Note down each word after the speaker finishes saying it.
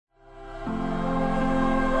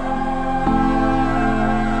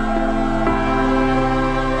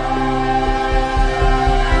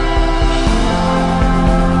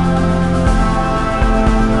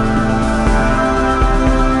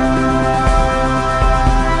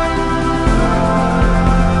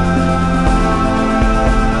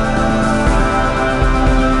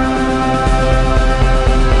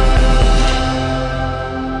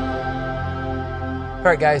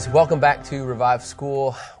All right, guys, welcome back to Revive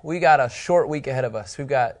School. We got a short week ahead of us. We've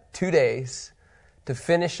got 2 days to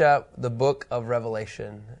finish up the book of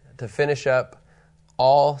Revelation, to finish up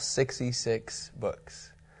all 66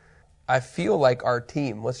 books. I feel like our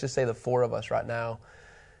team, let's just say the 4 of us right now,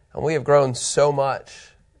 and we have grown so much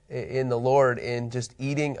in the Lord in just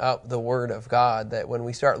eating up the Word of God that when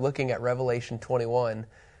we start looking at Revelation 21,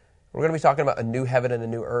 we're going to be talking about a new heaven and a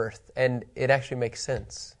new earth, and it actually makes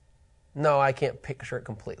sense. No, I can't picture it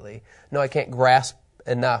completely. No, I can't grasp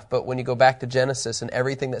enough. But when you go back to Genesis and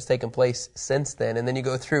everything that's taken place since then, and then you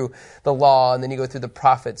go through the law, and then you go through the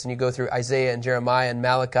prophets, and you go through Isaiah and Jeremiah and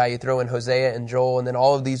Malachi, you throw in Hosea and Joel, and then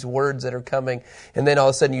all of these words that are coming, and then all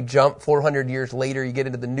of a sudden you jump 400 years later, you get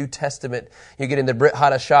into the New Testament, you get into Brit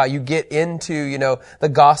Hadashah, you get into, the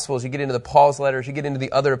Gospels, you get into the Paul's letters, you get into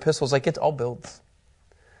the other epistles, like it's all builds.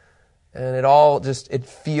 And it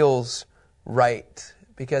feels right.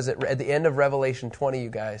 Because at the end of Revelation 20,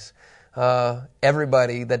 you guys,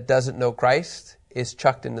 everybody that doesn't know Christ is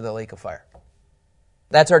chucked into the lake of fire.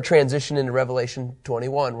 That's our transition into Revelation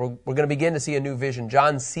 21. We're going to begin to see a new vision.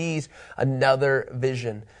 John sees another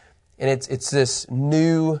vision. And it's this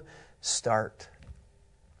new start.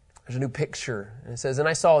 There's a new picture. And it says, "And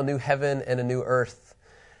I saw a new heaven and a new earth.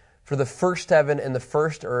 For the first heaven and the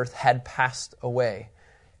first earth had passed away,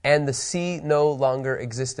 and the sea no longer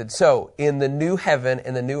existed." So, in the new heaven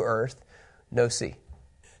and the new earth, no sea.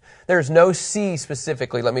 There's no sea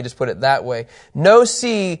specifically, let me just put it that way. No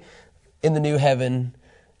sea in the new heaven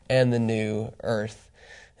and the new earth.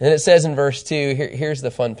 And it says in verse 2, here's the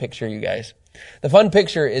fun picture, you guys. The fun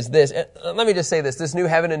picture is this. Let me just say this new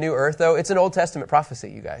heaven and new earth, though, it's an Old Testament prophecy,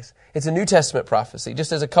 you guys. It's a New Testament prophecy,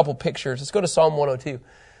 just as a couple pictures. Let's go to Psalm 102.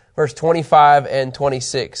 Verse 25 and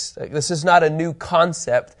 26. This is not a new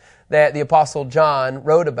concept that the Apostle John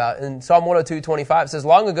wrote about. In Psalm 102:25, it says,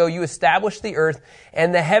 "Long ago you established the earth,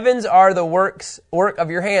 and the heavens are the work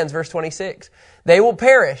of your hands." Verse 26. "They will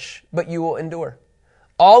perish, but you will endure.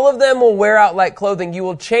 All of them will wear out like clothing. You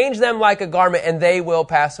will change them like a garment, and they will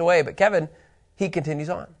pass away." But Kevin, he continues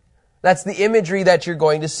on. That's the imagery that you're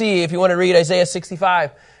going to see. If you want to read Isaiah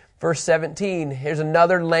 65, verse 17, here's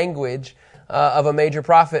another language of a major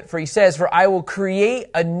prophet. For he says, "For I will create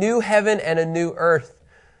a new heaven and a new earth.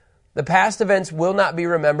 The past events will not be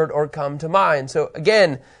remembered or come to mind." So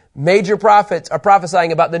again, major prophets are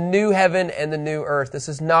prophesying about the new heaven and the new earth. This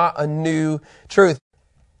is not a new truth.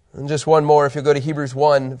 And just one more, if you go to Hebrews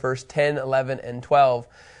 1, verse 10, 11, and 12.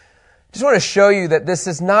 Just want to show you that this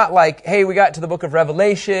is not like, hey, we got to the book of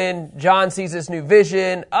Revelation, John sees this new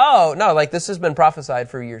vision. Oh, no, like this has been prophesied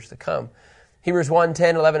for years to come. Hebrews 1,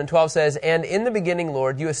 10, 11, and 12 says, "And in the beginning,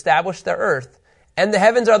 Lord, you established the earth, and the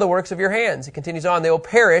heavens are the works of your hands." It continues on, "They will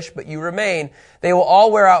perish, but you remain. They will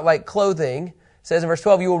all wear out like clothing." It says in verse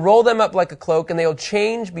 12, "You will roll them up like a cloak, and they will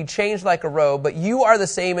be changed like a robe. But you are the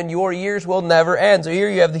same, and your years will never end." So here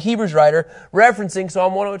you have the Hebrews writer referencing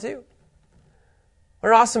Psalm 102. What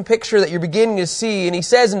an awesome picture that you're beginning to see. And he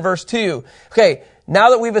says in verse 2, okay, now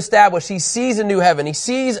that we've established, he sees a new heaven, he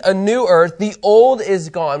sees a new earth, the old is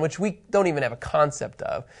gone, which we don't even have a concept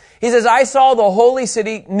of. He says, "I saw the holy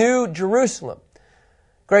city, New Jerusalem."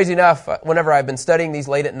 Crazy enough, whenever I've been studying these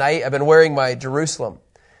late at night, I've been wearing my Jerusalem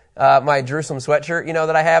sweatshirt,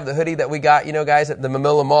 that I have, the hoodie that we got, guys, at the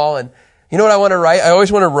Mamilla Mall. And you know what I want to write? I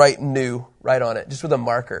always want to write "new" right on it, just with a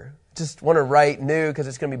marker. Just want to write "new" because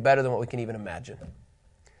it's going to be better than what we can even imagine.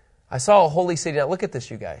 I saw a holy city. Now look at this,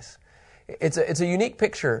 you guys. It's a unique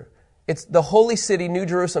picture. It's the holy city, New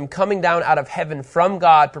Jerusalem, coming down out of heaven from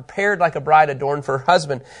God, prepared like a bride adorned for her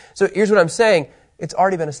husband. So here's what I'm saying. It's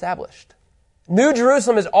already been established. New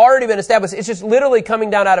Jerusalem has already been established. It's just literally coming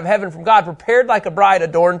down out of heaven from God, prepared like a bride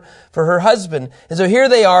adorned for her husband. And so here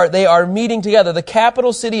they are meeting together. The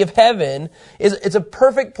capital city of heaven it's a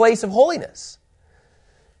perfect place of holiness.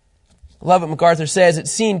 I love what MacArthur says.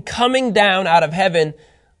 It's seen coming down out of heaven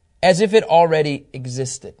as if it already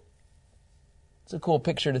existed. It's a cool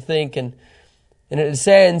picture to think, and it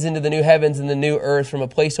ascends into the new heavens and the new earth from a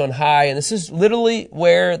place on high, and this is literally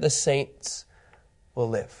where the saints will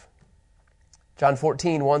live. John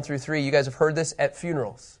 14, 1 through 3, you guys have heard this at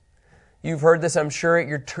funerals. You've heard this, I'm sure,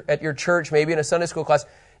 at your church, maybe in a Sunday school class.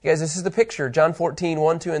 You guys, this is the picture. John 14,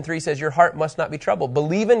 1, 2, and 3 says, "Your heart must not be troubled.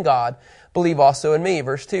 Believe in God, believe also in me."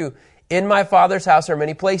 Verse 2, "In my Father's house are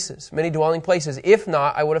many places, many dwelling places. If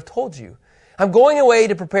not, I would have told you. I'm going away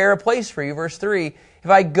to prepare a place for you." Verse 3, "If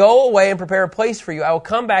I go away and prepare a place for you, I will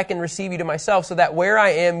come back and receive you to myself, so that where I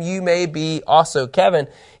am, you may be also." Kevin,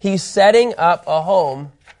 he's setting up a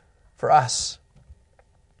home for us.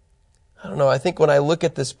 I don't know, I think when I look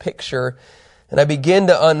at this picture and I begin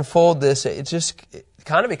to unfold this, it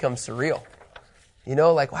kind of becomes surreal. You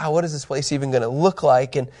know, like, wow, what is this place even going to look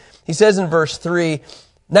like? And he says in verse 3,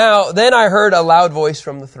 now, then I heard a loud voice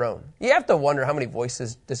from the throne. You have to wonder how many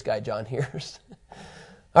voices this guy John hears.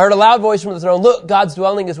 I heard a loud voice from the throne. Look, God's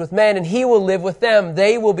dwelling is with men, and he will live with them.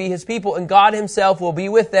 They will be his people, and God himself will be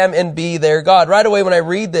with them and be their God. Right away when I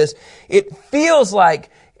read this, it feels like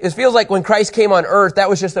when Christ came on earth, that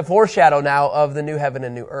was just a foreshadow now of the new heaven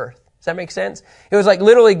and new earth. Does that make sense? It was like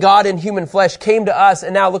literally God in human flesh came to us,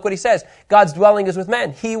 and now look what he says. God's dwelling is with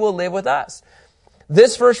men. He will live with us.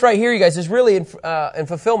 This verse right here, you guys, is really in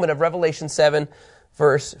fulfillment of Revelation 7,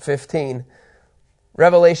 verse 15.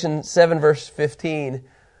 Revelation 7, verse 15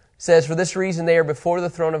 says, for this reason they are before the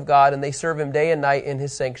throne of God, and they serve him day and night in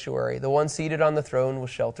his sanctuary. The one seated on the throne will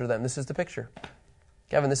shelter them. This is the picture.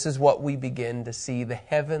 Kevin, this is what we begin to see, the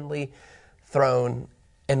heavenly throne,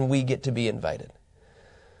 and we get to be invited.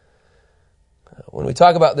 When we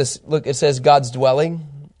talk about this, look, it says God's dwelling,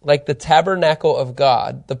 like the tabernacle of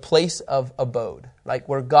God, the place of abode, like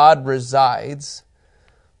where God resides.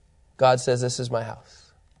 God says, this is my house.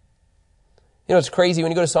 You know, it's crazy.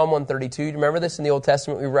 When you go to Psalm 132, you remember this in the Old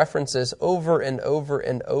Testament? We reference this over and over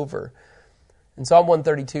and over. And Psalm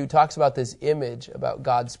 132 talks about this image about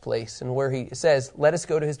God's place and where he says, let us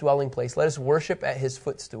go to his dwelling place. Let us worship at his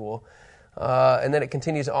footstool. And then it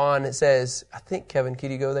continues on. It says, I think, Kevin,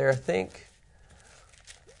 could you go there? I think.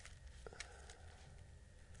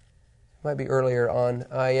 Might be earlier on.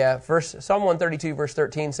 Psalm 132, verse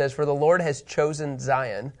 13 says, for the Lord has chosen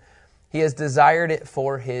Zion. He has desired it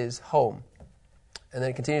for his home. And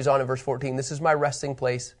then it continues on in verse 14. This is my resting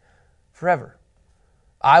place forever.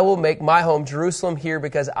 I will make my home Jerusalem here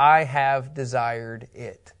because I have desired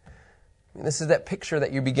it. And this is that picture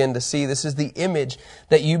that you begin to see. This is the image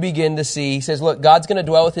that you begin to see. He says, look, God's going to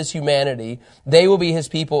dwell with his humanity. They will be his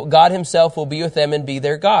people. God himself will be with them and be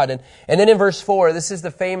their God. And then in verse 4, this is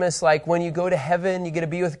the famous, like, when you go to heaven, you get to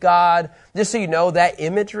be with God. Just so you know, that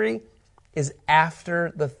imagery is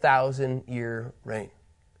after the 1,000-year reign.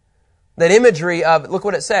 That imagery of, look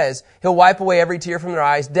what it says, he'll wipe away every tear from their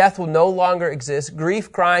eyes. Death will no longer exist.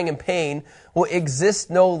 Grief, crying, and pain will exist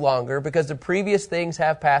no longer because the previous things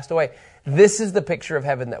have passed away. This is the picture of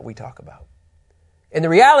heaven that we talk about. And the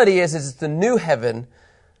reality is it's the new heaven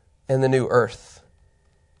and the new earth.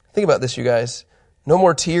 Think about this, you guys. No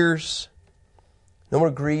more tears. No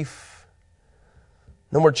more grief.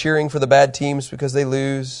 No more cheering for the bad teams because they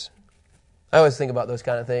lose. I always think about those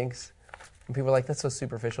kind of things. And people are like, that's so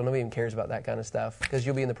superficial. Nobody even cares about that kind of stuff because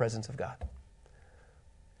you'll be in the presence of God.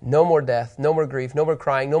 No more death, no more grief, no more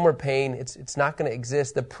crying, no more pain. It's not going to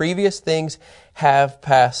exist. The previous things have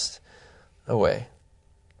passed away.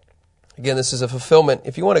 Again, this is a fulfillment.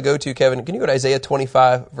 If you want to go to, Kevin, can you go to Isaiah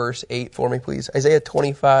 25, verse 8 for me, please? Isaiah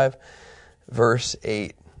 25, verse 8.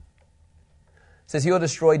 It says, he will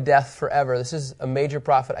destroy death forever. This is a major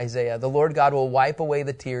prophet, Isaiah. The Lord God will wipe away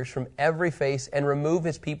the tears from every face and remove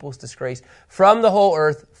his people's disgrace from the whole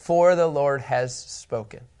earth, for the Lord has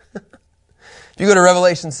spoken. If you go to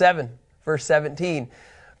Revelation 7, verse 17,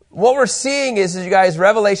 what we're seeing is, you guys,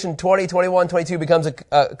 Revelation 20, 21, 22 becomes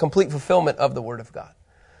a complete fulfillment of the Word of God.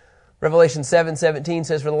 Revelation 7:17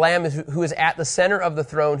 says, for the Lamb who is at the center of the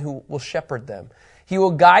throne who will shepherd them. He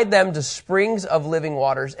will guide them to springs of living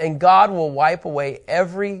waters, and God will wipe away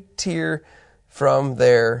every tear from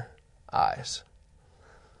their eyes.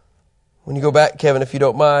 When you go back, Kevin, if you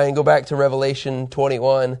don't mind, go back to Revelation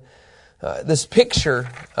 21. This picture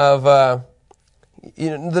of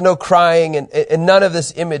the no crying and none of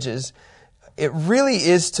this images, it really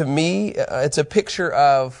is, to me, it's a picture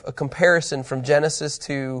of a comparison from Genesis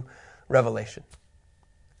to Revelation.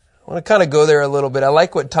 I want to kind of go there a little bit. I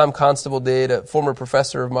like what Tom Constable did, a former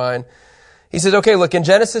professor of mine. He said, okay, look, in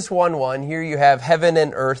Genesis 1:1, here you have heaven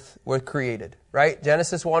and earth were created, right?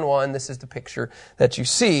 Genesis 1:1, this is the picture that you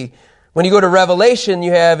see. When you go to Revelation,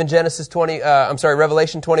 you have in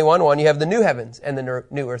Revelation 21:1, you have the new heavens and the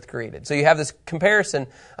new earth created. So you have this comparison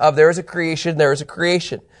of there is a creation, there is a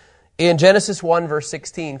creation. In Genesis 1, verse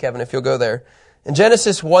 16, Kevin, if you'll go there. In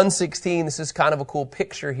Genesis 1:16, this is kind of a cool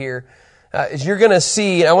picture here. As you're going to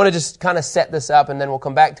see, and I want to just kind of set this up and then we'll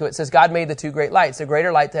come back to it. It says, God made the two great lights, the greater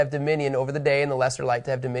light to have dominion over the day and the lesser light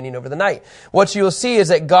to have dominion over the night. What you'll see is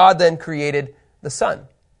that God then created the sun.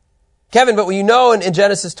 Kevin, but you know in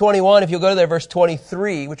Genesis 21, if you'll go to there, verse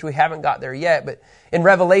 23, which we haven't got there yet, but in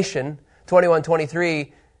Revelation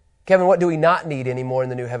 21:23, Kevin, what do we not need anymore in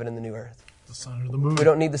the new heaven and the new earth? The sun or the moon. We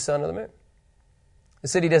don't need the sun or the moon. The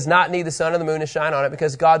city does not need the sun or the moon to shine on it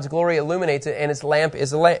because God's glory illuminates it and its lamp is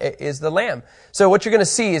the Lamb. So what you're going to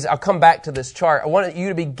see is, I'll come back to this chart. I want you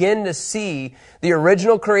to begin to see the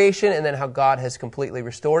original creation and then how God has completely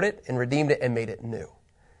restored it and redeemed it and made it new.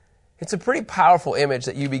 It's a pretty powerful image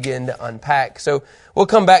that you begin to unpack. So we'll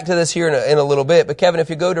come back to this here in a little bit. But Kevin, if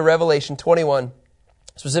you go to Revelation 21,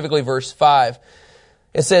 specifically verse 5,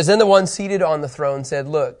 it says, "Then the one seated on the throne said,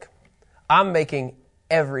 'Look, I'm making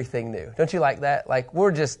everything new.'" Don't you like that? Like,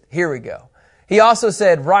 here we go. He also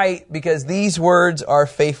said, "Write, because these words are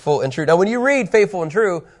faithful and true." Now, when you read faithful and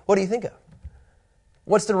true, what do you think of?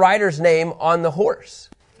 What's the writer's name on the horse?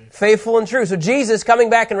 Faithful and true. So Jesus, coming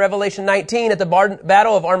back in Revelation 19 at the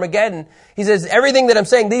Battle of Armageddon, he says, everything that I'm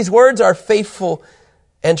saying, these words are faithful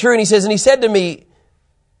and true. And he says, and he said to me,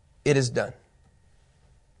 "It is done."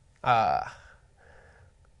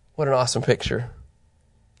 What an awesome picture.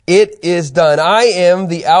 It is done. I am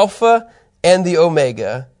the Alpha and the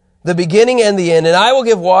Omega, the beginning and the end, and I will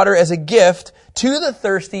give water as a gift to the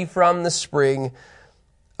thirsty from the spring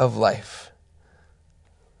of life.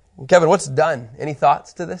 Kevin, what's done? Any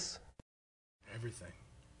thoughts to this? Everything.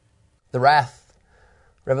 The wrath.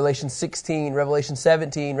 Revelation 16, Revelation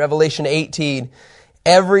 17, Revelation 18.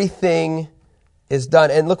 Everything is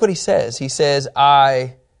done. And look what he says. He says,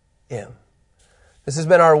 "I am." This has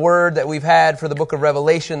been our word that we've had for the book of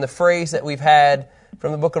Revelation, the phrase that we've had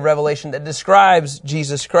from the book of Revelation that describes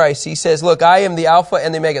Jesus Christ. He says, "Look, I am the Alpha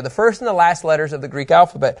and the Omega," the first and the last letters of the Greek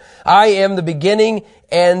alphabet. I am the beginning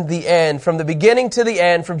and the end. From the beginning to the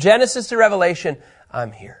end, from Genesis to Revelation,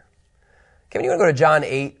 I'm here. Kevin, you want to go to John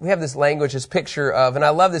 8? We have this language, this picture of, and I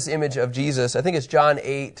love this image of Jesus. I think it's John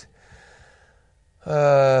 8.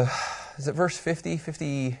 Is it verse 50?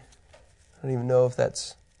 50, I don't even know if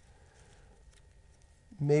that's,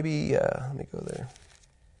 maybe, let me go there.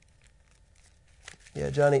 Yeah,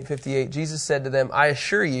 John 8:58. Jesus said to them, "I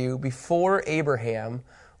assure you, before Abraham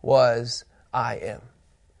was, I am."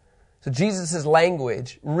 So Jesus'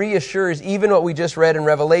 language reassures even what we just read in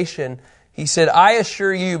Revelation. He said, "I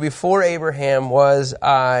assure you, before Abraham was,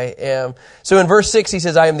 I am." So in verse 6, he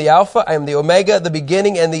says, "I am the Alpha, I am the Omega, the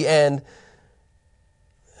beginning and the end."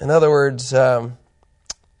 In other words, I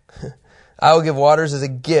will give water as a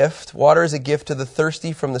gift to the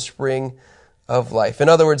thirsty from the spring of life. In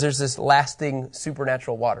other words, there's this lasting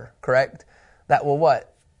supernatural water, correct? That will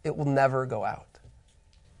what? It will never go out.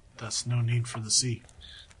 Thus no need for the sea.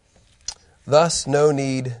 Thus no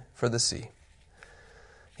need for the sea.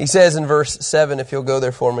 He says in verse 7, if you'll go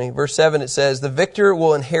there for me, verse 7, it says, "The victor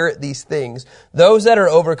will inherit these things." Those that are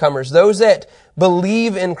overcomers, those that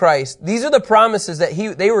believe in Christ. These are the promises that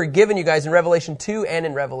they were given you guys in Revelation 2 and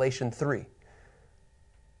in Revelation 3.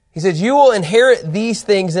 He says, "You will inherit these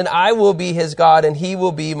things, and I will be his God, and he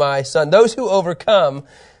will be my son." Those who overcome,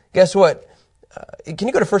 guess what? Can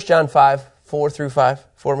you go to 1 John 5, 4 through 5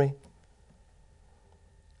 for me?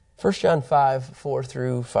 1 John 5, 4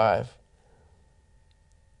 through 5.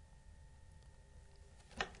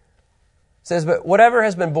 It says, "But whatever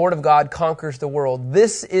has been born of God conquers the world.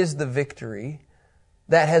 This is the victory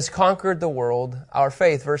that has conquered the world, our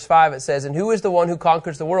faith." Verse 5, it says, "And who is the one who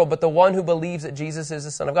conquers the world but the one who believes that Jesus is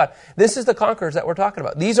the Son of God?" This is the conquerors that we're talking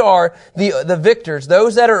about. These are the victors,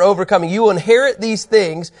 those that are overcoming. You will inherit these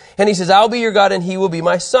things. And he says, "I'll be your God and he will be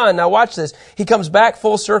my son." Now watch this. He comes back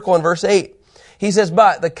full circle in verse 8. He says,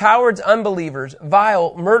 "But the cowards, unbelievers,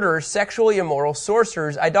 vile, murderers, sexually immoral,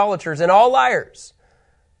 sorcerers, idolaters, and all liars,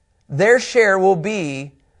 their share will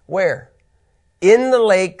be," where? "In the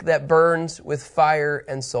lake that burns with fire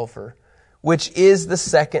and sulfur, which is the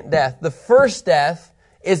second death." The first death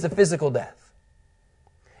is the physical death.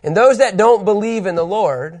 And those that don't believe in the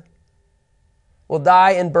Lord will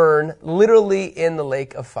die and burn literally in the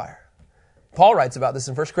lake of fire. Paul writes about this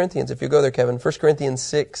in 1 Corinthians. If you go there, Kevin, 1 Corinthians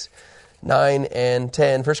 6, 9, and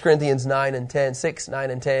 10. 1 Corinthians 9 and 10, 6, 9,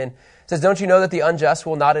 and 10. It says, "Don't you know that the unjust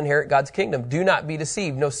will not inherit God's kingdom? Do not be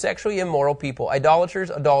deceived. No sexually immoral people, idolaters,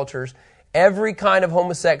 adulterers, every kind of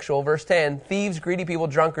homosexual," verse 10, "thieves, greedy people,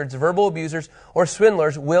 drunkards, verbal abusers, or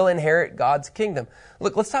swindlers will inherit God's kingdom."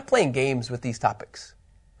 Look, let's stop playing games with these topics.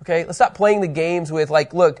 Okay? Let's stop playing the games with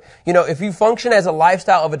look, if you function as a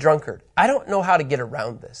lifestyle of a drunkard, I don't know how to get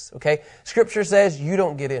around this. Okay? Scripture says you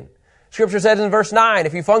don't get in. Scripture says in verse 9,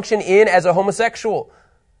 if you function in as a homosexual,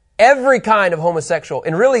 every kind of homosexual.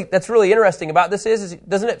 And really, that's really interesting about this is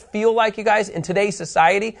doesn't it feel like, you guys, in today's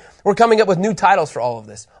society, we're coming up with new titles for all of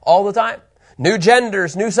this all the time. New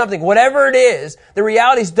genders, new something, whatever it is. The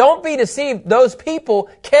reality is, don't be deceived. Those people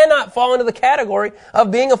cannot fall into the category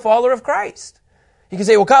of being a follower of Christ. You can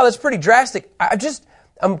say, "Well, Kyle, that's pretty drastic."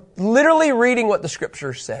 I'm literally reading what the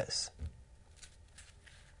Scripture says.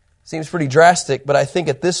 Seems pretty drastic, but I think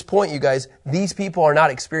at this point, you guys, these people are not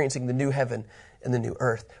experiencing the new heaven and the new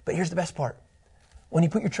earth. But here's the best part. When you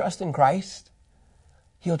put your trust in Christ,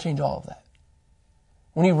 He'll change all of that.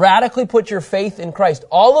 when you radically put your faith in Christ,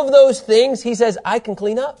 all of those things, he says, I can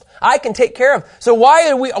clean up. I can take care of. So why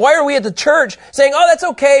are we at the church saying, oh, that's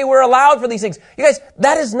okay, we're allowed for these things? You guys,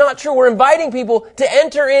 that is not true. We're inviting people to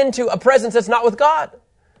enter into a presence that's not with God.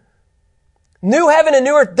 New heaven and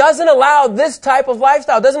new earth doesn't allow this type of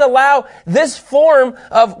lifestyle, doesn't allow this form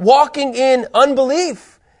of walking in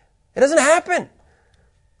unbelief. It doesn't happen.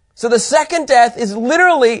 So the second death is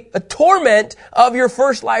literally a torment of your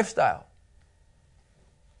first lifestyle.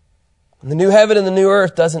 The new heaven and the new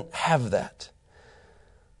earth doesn't have that.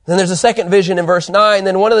 Then there's a second vision in verse 9.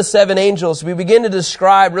 Then one of the seven angels, we begin to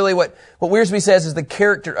describe really what Wiersbe says is the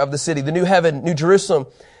character of the city, the new heaven, New Jerusalem.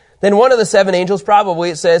 Then one of the seven angels,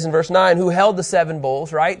 probably it says in verse 9, who held the seven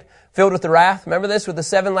bowls, right? Filled with the wrath. Remember this? With the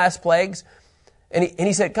seven last plagues. And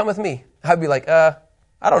he said, come with me. I'd be like, I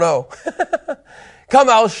don't know. Come,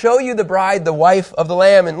 I'll show you the bride, the wife of the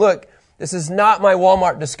Lamb. And look, this is not my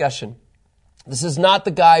Walmart discussion. This is not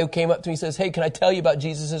the guy who came up to me and says, hey, can I tell you about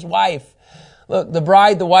Jesus' wife? Look, the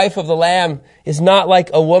bride, the wife of the Lamb is not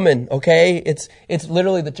like a woman, okay? It's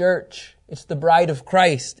literally the church. It's the bride of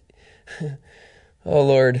Christ. Oh,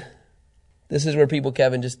 Lord. This is where people,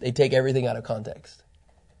 Kevin, they take everything out of context.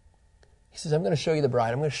 He says, I'm going to show you the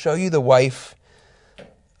bride. I'm going to show you the wife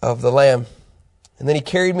of the Lamb. And then he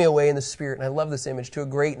carried me away in the Spirit, and I love this image, to a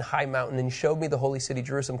great and high mountain, and he showed me the holy city,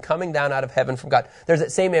 Jerusalem, coming down out of heaven from God. There's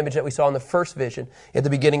that same image that we saw in the first vision at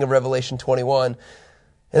the beginning of Revelation 21.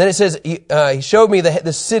 And then it says, he showed me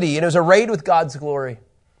the city, and it was arrayed with God's glory.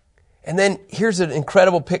 And then here's an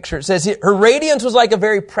incredible picture. It says, her radiance was like a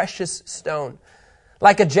very precious stone,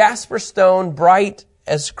 like a jasper stone, bright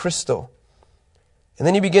as crystal. And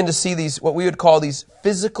then you begin to see these, what we would call these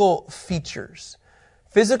physical features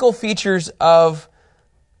of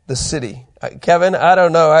the city. Kevin, I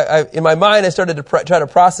don't know. In my mind, I started to try to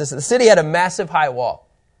process it. The city had a massive high wall.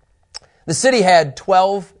 The city had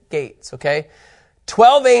 12 gates, okay?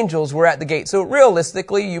 12 angels were at the gate. So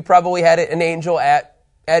realistically, you probably had an angel at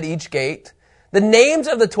each gate. The names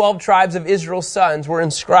of the 12 tribes of Israel's sons were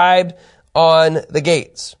inscribed on the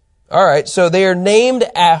gates. All right, so they are named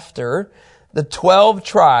after the 12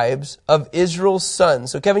 tribes of Israel's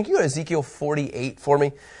sons. So Kevin, can you go to Ezekiel 48 for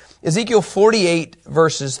me? Ezekiel 48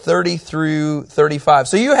 verses 30 through 35.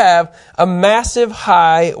 So you have a massive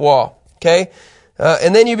high wall, okay?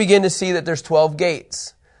 And then you begin to see that there's 12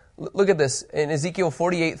 gates. Look at this. In Ezekiel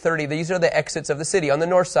 48:30, these are the exits of the city. On the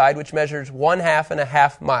north side, which measures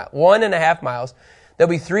 1.5 miles,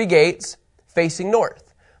 there'll be 3 gates facing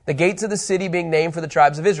north. The gates of the city being named for the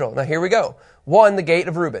tribes of Israel. Now here we go. 1, the gate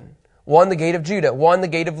of Reuben. 1, the gate of Judah. 1, the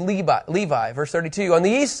gate of Levi. Verse 32. On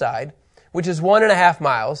the east side, which is 1.5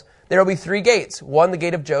 miles, there will be 3 gates. 1, the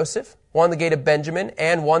gate of Joseph, 1, the gate of Benjamin,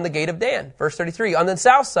 and 1, the gate of Dan. Verse 33. On the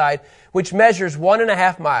south side, which measures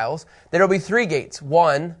 1.5 miles, there will be 3 gates.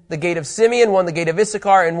 1, the gate of Simeon, 1, the gate of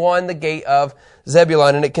Issachar, and 1, the gate of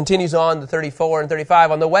Zebulun. And it continues on to 34 and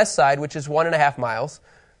 35. On the west side, which is 1.5 miles,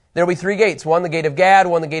 there will be 3 gates. 1, the gate of Gad,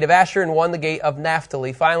 1, the gate of Asher, and 1, the gate of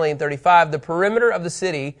Naphtali. Finally, in 35, the perimeter of the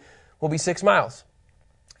city will be 6 miles.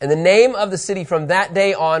 And the name of the city from that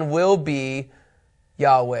day on will be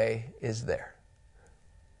Yahweh is there.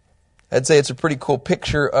 I'd say it's a pretty cool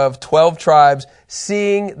picture of 12 tribes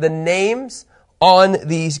seeing the names on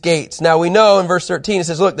these gates. Now we know in verse 13 it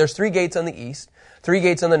says, look, there's 3 gates on the east, 3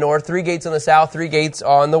 gates on the north, 3 gates on the south, 3 gates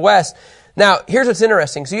on the west. Now, here's what's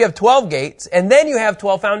interesting. So you have 12 gates, and then you have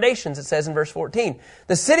 12 foundations, it says in verse 14.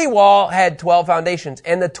 The city wall had 12 foundations,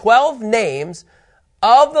 and the 12 names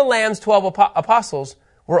of the Lamb's 12 apostles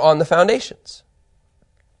were on the foundations.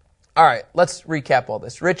 All right, let's recap all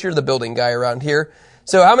this. Rich, you're the building guy around here.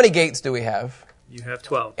 So how many gates do we have? You have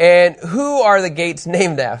 12. And who are the gates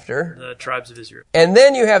named after? The tribes of Israel. And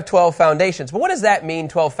then you have 12 foundations. But what does that mean,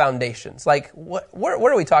 12 foundations? Like, what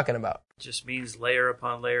are we talking about? It just means layer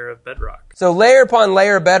upon layer of bedrock. So layer upon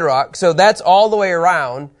layer of bedrock. So that's all the way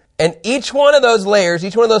around. And each one of those layers,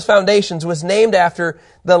 each one of those foundations was named after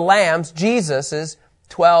the Lamb's, Jesus'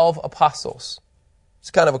 12 apostles.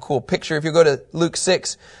 It's kind of a cool picture. If you go to Luke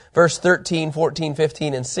 6, verse 13, 14,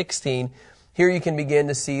 15, and 16, here you can begin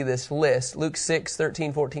to see this list. Luke 6,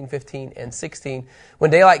 13, 14, 15, and 16. When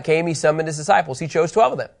daylight came, he summoned his disciples. He chose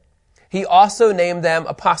 12 of them. He also named them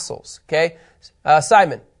apostles. Okay,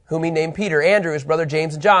 Simon, whom he named Peter, Andrew, his brother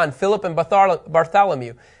James and John, Philip and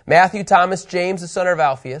Bartholomew, Matthew, Thomas, James, the son of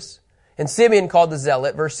Alphaeus, and Simeon called the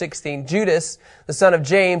Zealot, verse 16, Judas, the son of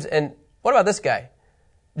James, and what about this guy?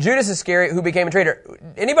 Judas Iscariot, who became a traitor.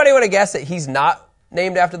 Anybody want to guess that he's not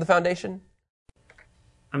named after the foundation?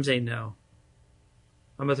 I'm saying no.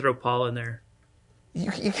 I'm going to throw Paul in there.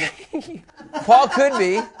 Paul could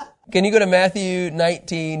be. Can you go to Matthew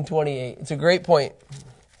 19:28? It's a great point.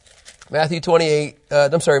 Matthew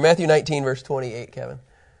 19, verse 28, Kevin.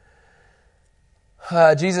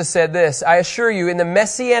 Jesus said this, I assure you, in the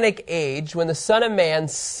Messianic age, when the Son of Man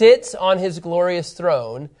sits on his glorious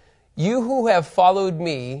throne, you who have followed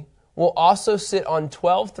me will also sit on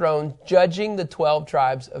 12 thrones, judging the 12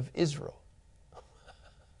 tribes of Israel.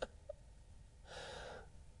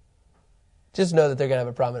 Just know that they're going to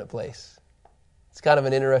have a prominent place. It's kind of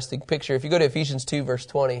an interesting picture. If you go to Ephesians 2, verse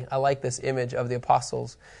 20, I like this image of the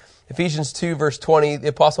apostles. Ephesians 2, verse 20, the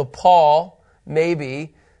apostle Paul,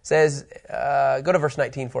 maybe, says, go to verse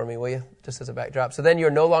 19 for me, will you? Just as a backdrop. So then you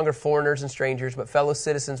are no longer foreigners and strangers, but fellow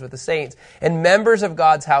citizens with the saints and members of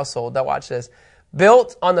God's household. Now watch this.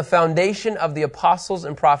 Built on the foundation of the apostles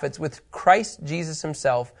and prophets with Christ Jesus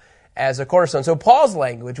himself as a cornerstone. So Paul's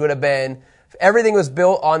language would have been, everything was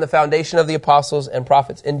built on the foundation of the apostles and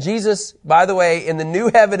prophets. And Jesus, by the way, in the new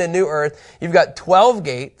heaven and new earth, you've got 12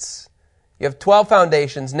 gates. You have 12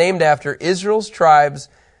 foundations named after Israel's tribes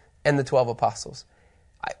and the 12 apostles.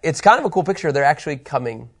 It's kind of a cool picture. They're actually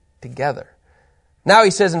coming together. Now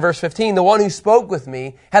he says in verse 15, the one who spoke with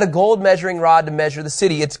me had a gold measuring rod to measure the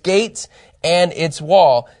city, its gates and its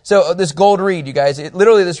wall. So this gold reed, you guys,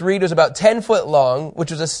 this reed was about 10 foot long,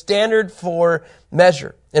 which was a standard for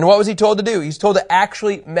measure. And what was he told to do? He's told to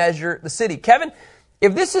actually measure the city. Kevin,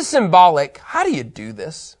 if this is symbolic, how do you do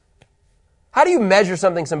this? How do you measure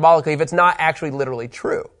something symbolically if it's not actually literally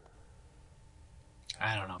true?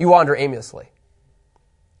 I don't know. You wander aimlessly.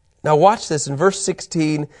 Now watch this. In verse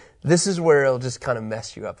 16, this is where it'll just kind of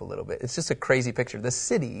mess you up a little bit. It's just a crazy picture. The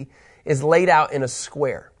city is laid out in a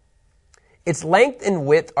square. Its length and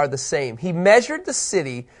width are the same. He measured the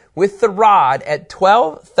city with the rod at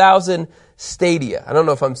 12,000 stadia. I don't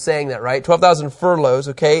know if I'm saying that right. 12,000 furlongs,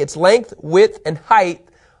 okay? Its length, width, and height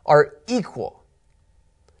are equal.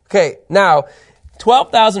 Okay, now,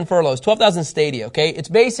 12,000 furlongs, 12,000 stadia, okay? It's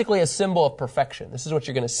basically a symbol of perfection. This is what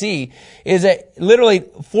you're going to see, is that literally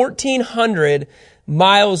 1,400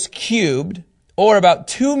 miles cubed, or about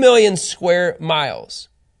 2 million square miles,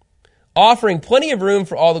 offering plenty of room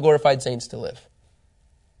for all the glorified saints to live.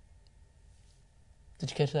 Did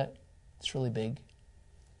you catch that? It's really big.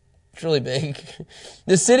 It's really big.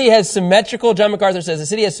 The city has symmetrical, John MacArthur says, the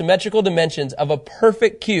city has symmetrical dimensions of a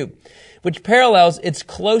perfect cube, which parallels its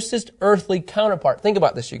closest earthly counterpart. Think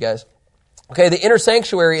about this, you guys. Okay, the inner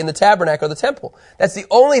sanctuary in the tabernacle, the temple. That's the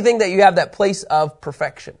only thing that you have that place of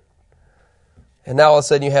perfection. And now all of a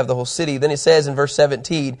sudden you have the whole city. Then it says in verse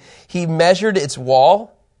 17, he measured its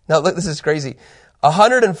wall. Now look, this is crazy.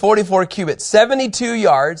 144 cubits, 72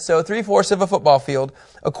 yards, so 3/4 of a football field,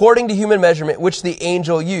 according to human measurement, which the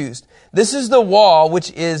angel used. This is the wall,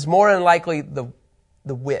 which is more than likely the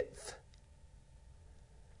width.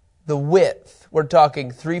 The width, we're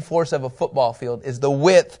talking 3/4 of a football field, is the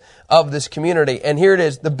width of this community. And here it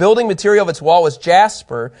is. The building material of its wall was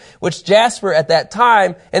jasper, which jasper at that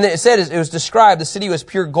time, and it said it was described, the city was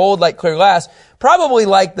pure gold like clear glass, probably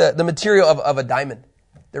like the material of a diamond,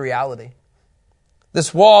 the reality.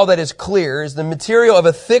 This wall that is clear is the material of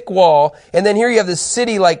a thick wall, and then here you have this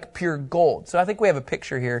city like pure gold. So I think we have a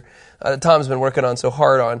picture here that Tom's been working on so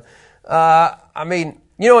hard on.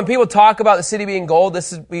 When people talk about the city being gold,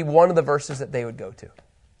 this would be one of the verses that they would go to.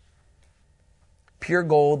 Pure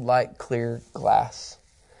gold like clear glass.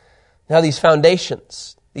 Now these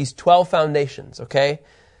foundations, these 12 foundations, okay?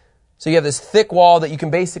 So you have this thick wall that you can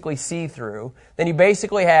basically see through. Then you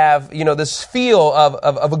basically have, this feel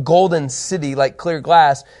of a golden city like clear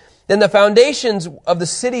glass. Then the foundations of the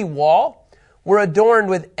city wall were adorned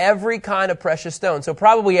with every kind of precious stone. So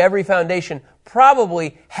probably every foundation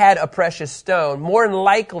probably had a precious stone. More than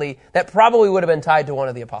likely, that probably would have been tied to one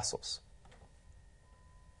of the apostles.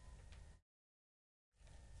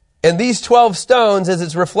 And these 12 stones, as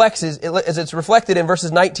it's reflected in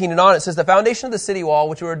verses 19 and on, it says the foundation of the city wall,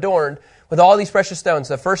 which were adorned with all these precious stones,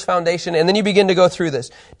 the first foundation, and then you begin to go through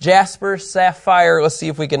this. Jasper, sapphire, let's see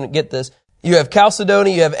if we can get this. You have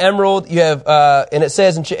chalcedony, you have emerald, you have, and it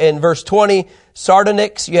says in verse 20,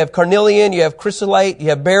 sardonyx, you have carnelian, you have chrysolite, you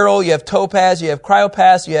have beryl, you have topaz, you have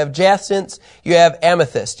cryopas, you have jacinth, you have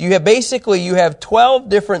amethyst. You have 12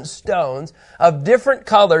 different stones of different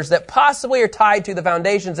colors that possibly are tied to the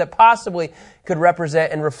foundations that possibly could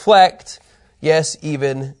represent and reflect, yes,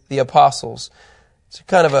 even the apostles. It's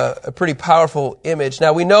kind of a pretty powerful image.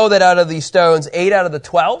 Now we know that out of these stones, 8 out of the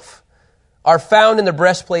 12 are found in the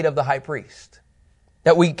breastplate of the high priest.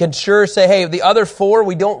 That we can sure say, hey, the other 4,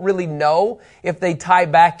 we don't really know if they tie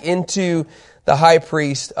back into the high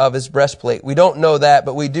priest of his breastplate. We don't know that,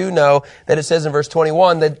 but we do know that it says in verse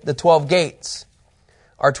 21 that the 12 gates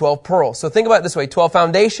are 12 pearls. So think about it this way, 12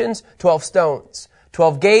 foundations, 12 stones,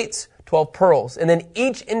 12 gates, 12 pearls. And then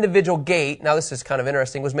each individual gate, now this is kind of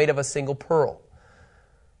interesting, was made of a single pearl.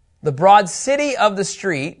 The broad street of the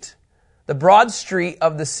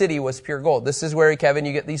city was pure gold. This is where, Kevin,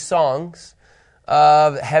 you get these songs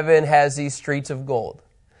of heaven has these streets of gold.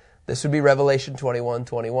 This would be Revelation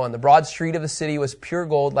 21:21. The broad street of the city was pure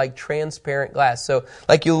gold like transparent glass. So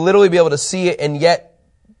like you'll literally be able to see it and yet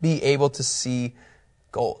be able to see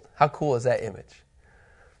gold. How cool is that image?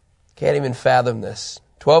 Can't even fathom this.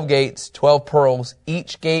 12 gates, 12 pearls.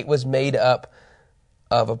 Each gate was made up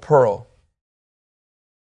of a pearl.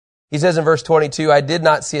 He says in verse 22, I did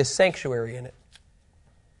not see a sanctuary in it.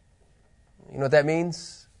 You know what that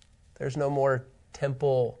means? There's no more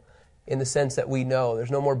temple in the sense that we know.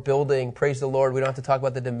 There's no more building. Praise the Lord. We don't have to talk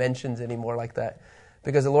about the dimensions anymore like that.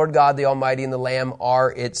 Because the Lord God, the Almighty, and the Lamb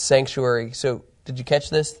are its sanctuary. So, did you catch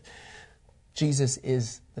this? Jesus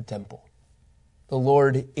is the temple. The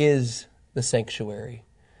Lord is the sanctuary.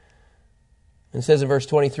 And it says in verse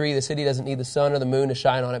 23, the city doesn't need the sun or the moon to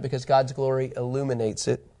shine on it because God's glory illuminates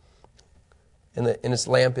it. And its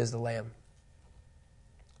lamp is the Lamb.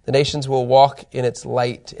 The nations will walk in its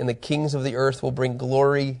light, and the kings of the earth will bring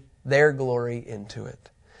their glory into it.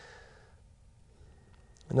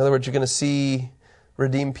 In other words, you're going to see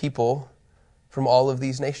redeemed people from all of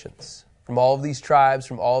these nations, from all of these tribes,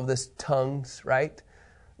 from all of these tongues, right?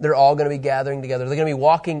 They're all going to be gathering together. They're going to be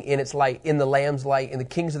walking in its light, in the Lamb's light, and the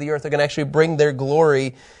kings of the earth are going to actually bring their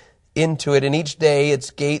glory into it. And each day, its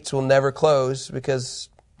gates will never close because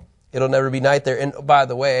it'll never be night there. And by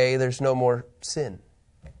the way, there's no more sin.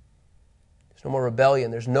 There's no more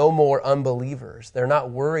rebellion. There's no more unbelievers. They're not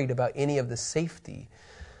worried about any of the safety.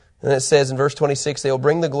 And it says in verse 26, they will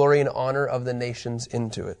bring the glory and honor of the nations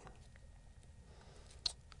into it.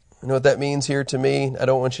 You know what that means here to me? I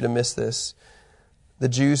don't want you to miss this. The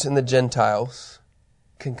Jews and the Gentiles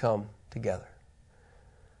can come together.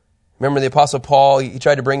 Remember the Apostle Paul, he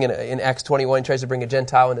tried to bring in Acts 21, he tries to bring a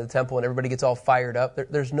Gentile into the temple and everybody gets all fired up.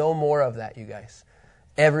 There's no more of that, you guys.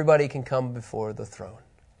 Everybody can come before the throne.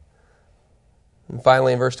 And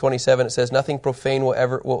finally in verse 27 it says, nothing profane will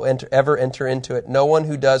ever enter into it. No one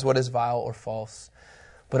who does what is vile or false,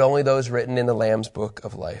 but only those written in the Lamb's book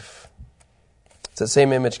of life. It's the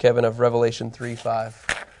same image, Kevin, of Revelation 3:5.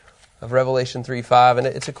 And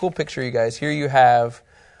it's a cool picture, you guys. Here you have,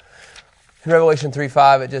 in Revelation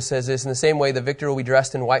 3:5, it just says this, in the same way the victor will be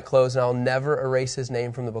dressed in white clothes, and I'll never erase his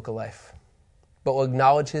name from the book of life, but will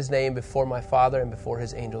acknowledge his name before my Father and before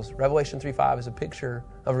his angels. Revelation 3:5 is a picture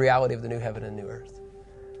of reality of the new heaven and new earth.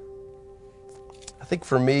 I think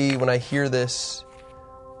for me, when I hear this,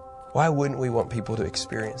 why wouldn't we want people to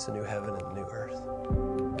experience the new heaven and the new earth?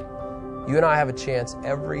 You and I have a chance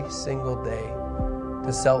every single day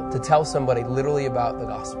to tell somebody literally about the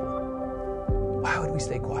gospel. Why would we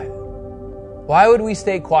stay quiet? Why would we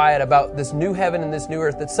stay quiet about this new heaven and this new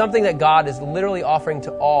earth? That's something that God is literally offering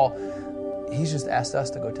to all. He's just asked us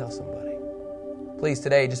to go tell somebody. Please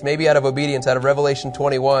today, just maybe out of obedience, out of Revelation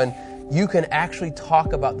 21, you can actually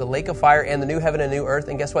talk about the lake of fire and the new heaven and new earth.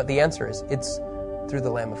 And guess what? The answer is, it's through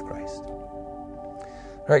the Lamb of Christ.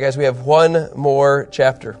 All right, guys, we have one more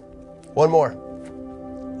chapter. One more.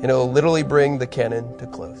 And it will literally bring the canon to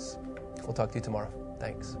close. We'll talk to you tomorrow.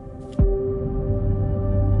 Thanks.